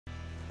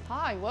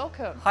Hi,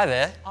 welcome. Hi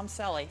there. I'm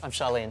Sally. I'm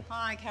Shalin.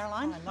 Hi,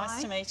 Caroline.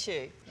 Nice to meet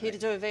you. Here to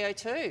do a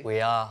VO2.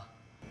 We are.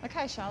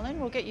 Okay, Shalin,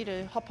 we'll get you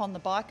to hop on the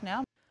bike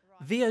now.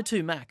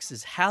 VO2 max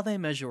is how they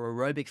measure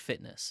aerobic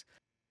fitness.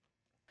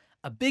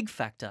 A big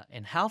factor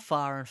in how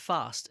far and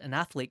fast an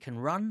athlete can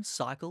run,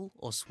 cycle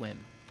or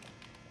swim.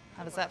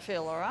 How does that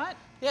feel, all right?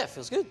 Yeah, it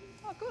feels good.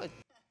 Oh, good.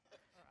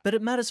 But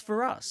it matters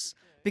for us,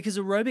 because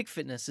aerobic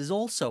fitness is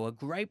also a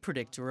great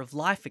predictor of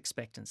life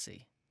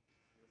expectancy.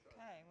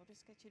 Okay, we'll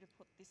just get you to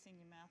put this in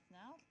your mouth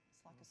now.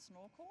 It's like a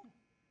snorkel.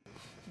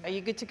 Are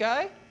you good to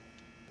go?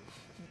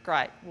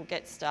 Great, we'll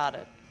get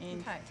started.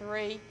 In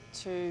 3,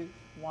 2,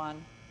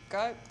 1,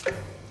 go. So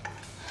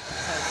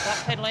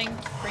start pedaling,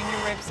 bring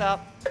your revs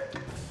up.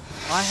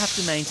 I have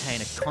to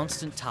maintain a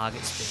constant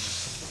target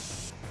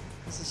speed.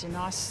 This is your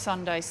nice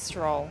Sunday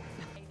stroll.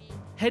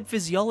 Head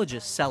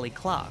physiologist Sally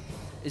Clark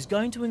is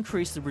going to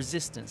increase the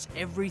resistance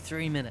every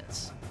 3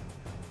 minutes.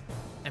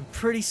 And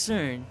pretty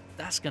soon,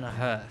 that's going to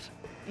hurt.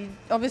 You're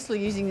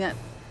obviously using that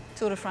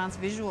Tour de France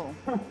visual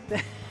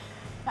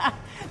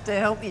to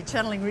help you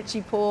channeling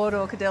Richie Port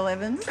or Cadell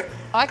Evans.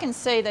 I can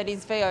see that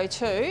his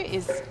VO2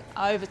 is,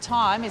 over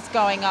time, is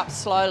going up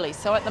slowly.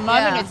 So at the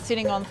moment, it's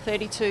sitting on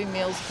 32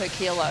 mils per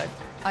kilo.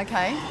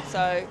 Okay.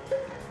 So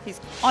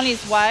he's on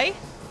his way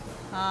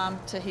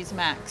to his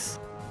max.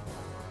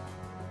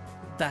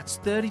 That's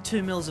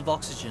 32 mils of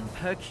oxygen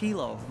per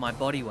kilo of my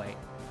body weight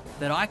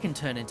that I can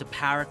turn into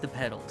power at the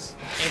pedals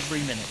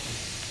every minute.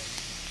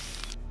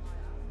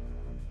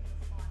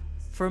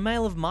 For a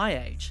male of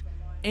my age,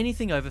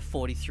 anything over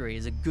 43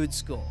 is a good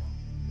score.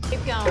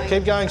 Keep going.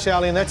 Keep going,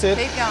 Shalin, that's it.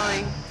 Keep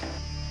going.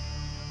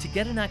 To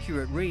get an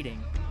accurate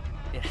reading,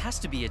 it has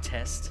to be a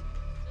test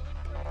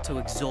to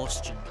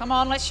exhaustion. Come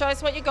on, let's show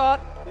us what you got.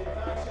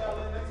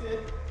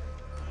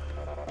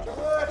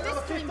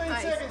 Another 15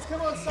 seconds,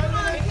 come on, stay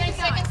with it. 15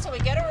 seconds till we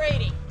get a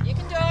reading. You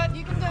can do it.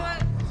 You can do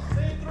it.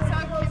 See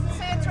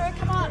it through.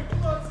 Come on.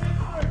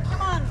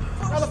 Come on.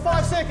 Another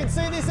 5 seconds,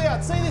 see this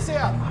out, see this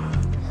out.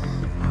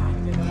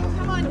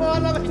 Come on. Come on,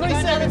 another 3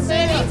 seconds, see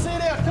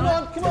it out, come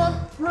on, come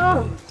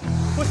on.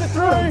 Push it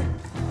through.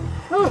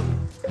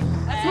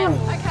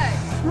 Okay.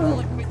 All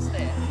it quits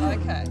there.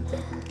 Okay.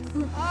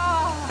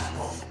 All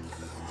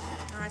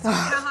right, so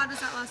how hard was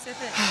that last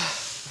effort?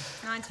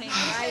 19.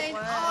 Great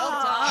work.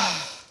 Well done.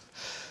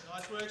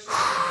 Nice work,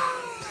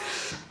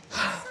 Shalin.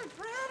 I'm so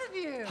proud of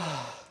you.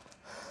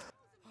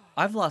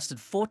 I've lasted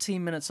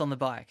 14 minutes on the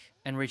bike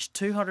and reached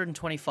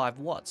 225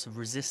 watts of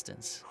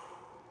resistance.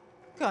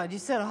 God, you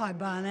set a high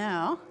bar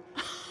now.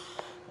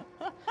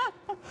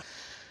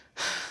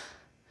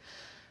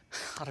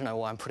 I don't know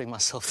why I'm putting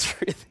myself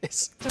through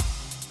this.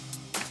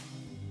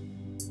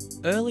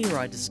 Earlier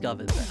I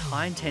discovered that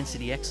high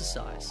intensity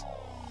exercise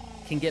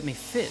can get me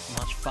fit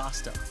much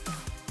faster.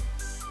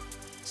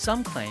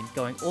 Some claim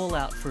going all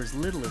out for as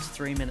little as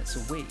 3 minutes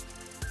a week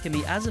can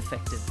be as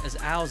effective as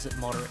hours at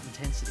moderate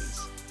intensities.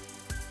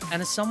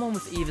 And as someone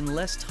with even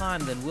less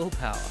time than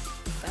willpower,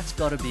 that's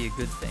got to be a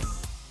good thing.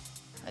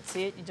 That's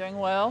it. You're doing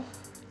well.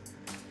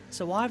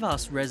 So I've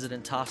asked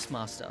resident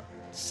taskmaster,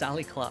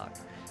 Sally Clark,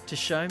 to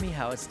show me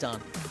how it's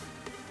done.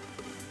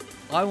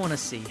 I want to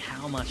see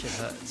how much it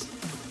hurts.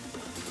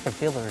 I can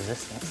feel the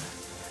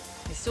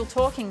resistance. You're still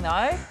talking though.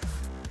 I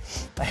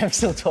am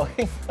still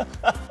talking.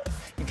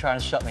 You're trying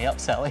to shut me up,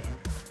 Sally.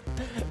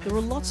 There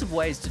are lots of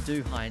ways to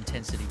do high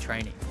intensity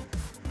training,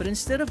 but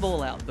instead of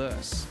all out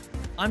bursts,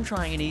 I'm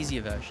trying an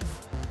easier version.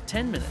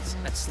 10 minutes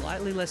at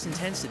slightly less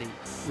intensity,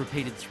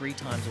 repeated 3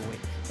 times a week.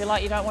 Feel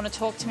like you don't want to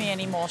talk to me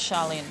anymore,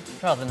 Shalin.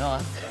 Rather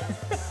not.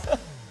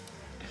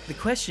 The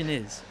question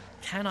is,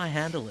 can I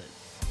handle it?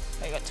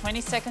 We've got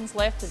 20 seconds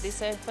left of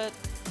this effort.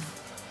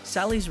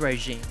 Sally's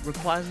regime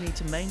requires me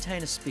to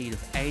maintain a speed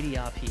of 80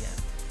 RPM.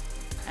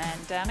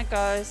 And down it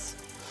goes.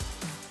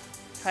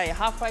 Okay, you're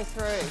halfway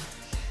through.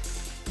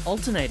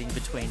 Alternating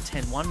between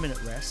 10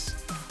 1-minute rests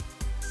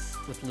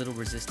with little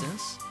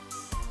resistance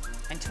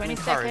And 20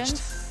 encouraged.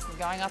 seconds, we're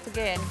going up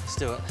again. Let's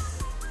do it.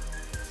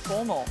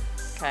 4 more.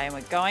 Okay,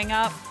 we're going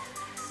up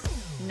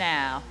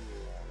now.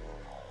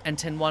 and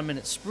 10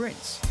 1-minute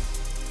sprints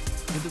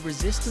with the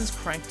resistance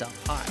cranked up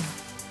high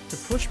to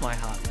push my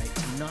heart rate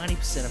to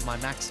 90% of my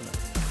maximum.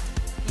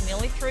 You're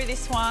nearly through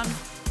this one.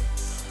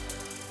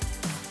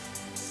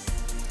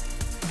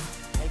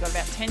 Okay, you've got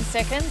about 10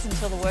 seconds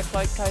until the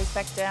workload goes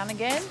back down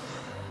again.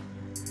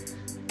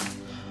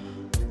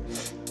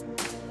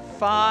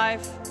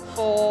 5,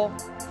 4,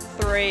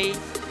 3,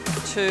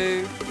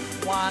 2,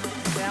 1,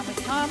 down we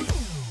come.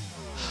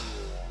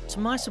 To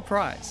my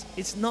surprise,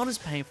 it's not as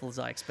painful as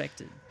I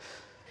expected.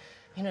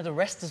 You know, the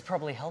rest is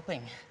probably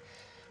helping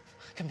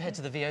compared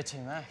to the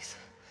VO2 max.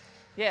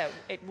 Yeah,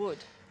 it would.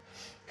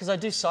 Because I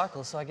do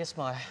cycle, so I guess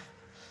my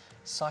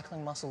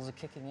cycling muscles are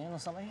kicking in or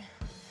something.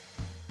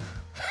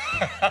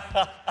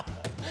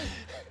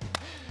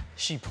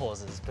 She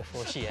pauses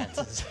before she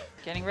answers.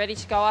 Getting ready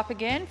to go up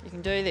again. You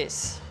can do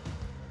this.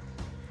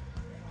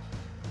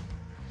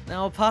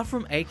 Now, apart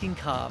from aching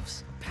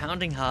calves,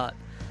 pounding heart,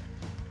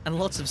 and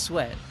lots of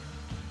sweat,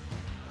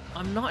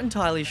 I'm not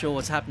entirely sure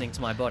what's happening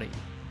to my body.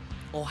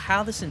 or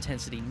how this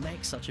intensity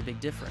makes such a big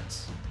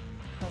difference.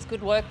 That was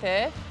good work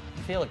there.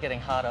 I feel it getting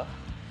harder.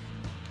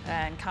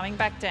 And coming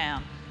back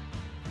down.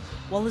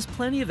 While there's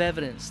plenty of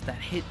evidence that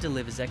HIIT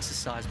delivers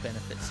exercise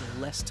benefits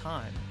in less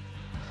time,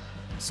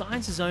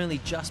 science is only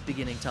just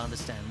beginning to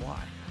understand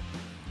why.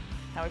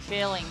 How are we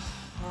feeling?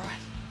 All right.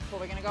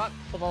 What we're going to go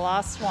for the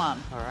last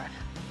one. All right.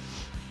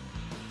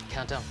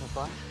 Countdown from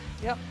 5.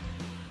 Yep.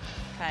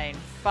 Okay,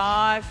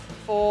 5,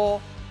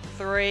 4,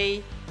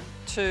 3,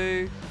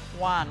 2,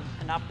 1,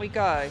 and up we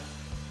go.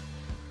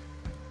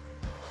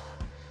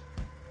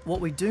 What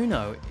we do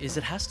know is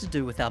it has to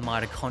do with our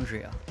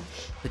mitochondria,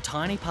 the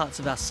tiny parts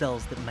of our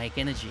cells that make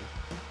energy.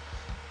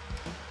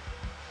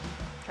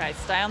 Okay,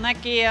 stay on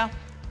that gear.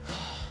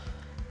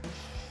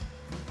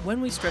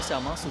 When we stress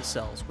our muscle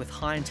cells with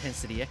high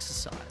intensity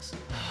exercise,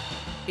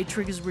 it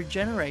triggers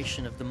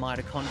regeneration of the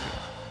mitochondria,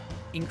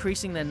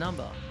 increasing their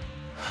number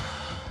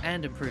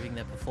and improving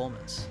their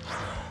performance.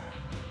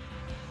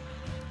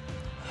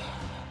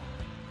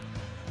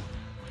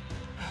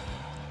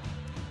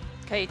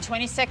 Okay,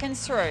 20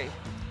 seconds through.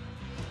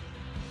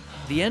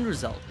 The end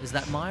result is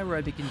that my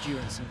aerobic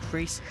endurance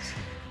increases,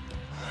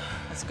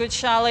 That's good,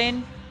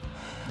 Shalin.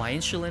 my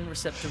insulin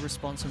receptor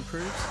response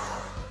improves,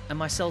 and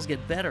my cells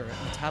get better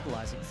at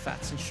metabolizing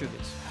fats and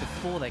sugars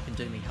before they can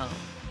do me harm.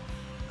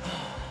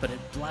 But it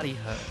bloody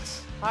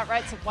hurts. Heart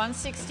rate's at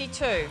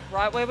 162,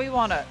 right where we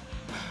want it.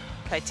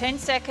 Okay, 10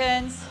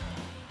 seconds.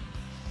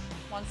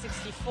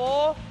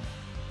 164.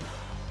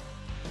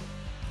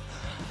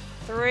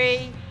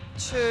 3,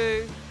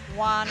 2,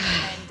 1,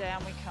 and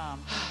down we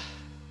come.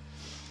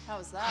 How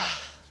was that?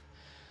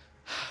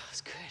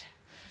 That's good.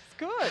 It's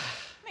good.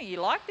 I think you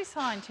like this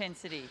high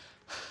intensity.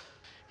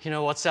 You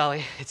know what,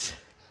 Sally?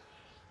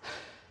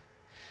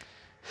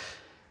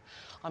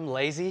 I'm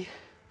lazy,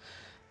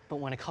 but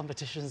when a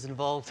competition's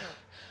involved,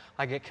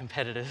 I get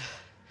competitive.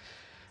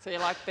 So you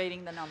like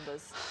beating the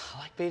numbers. I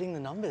like beating the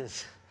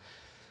numbers.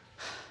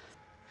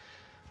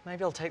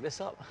 Maybe I'll take this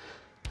up.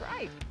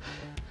 Great.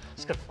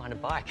 Just gotta find a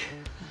bike.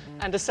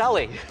 And a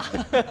Sally.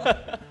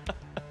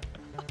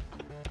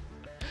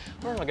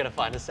 Where am I gonna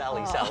find a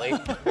Sally, Sally?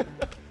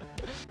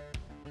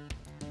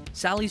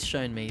 Sally's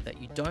shown me that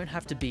you don't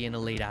have to be an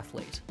elite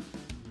athlete,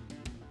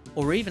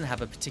 or even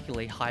have a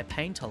particularly high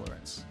pain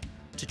tolerance,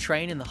 to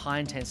train in the high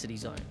intensity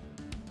zone.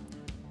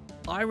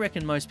 I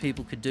reckon most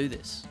people could do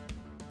this,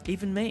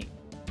 even me.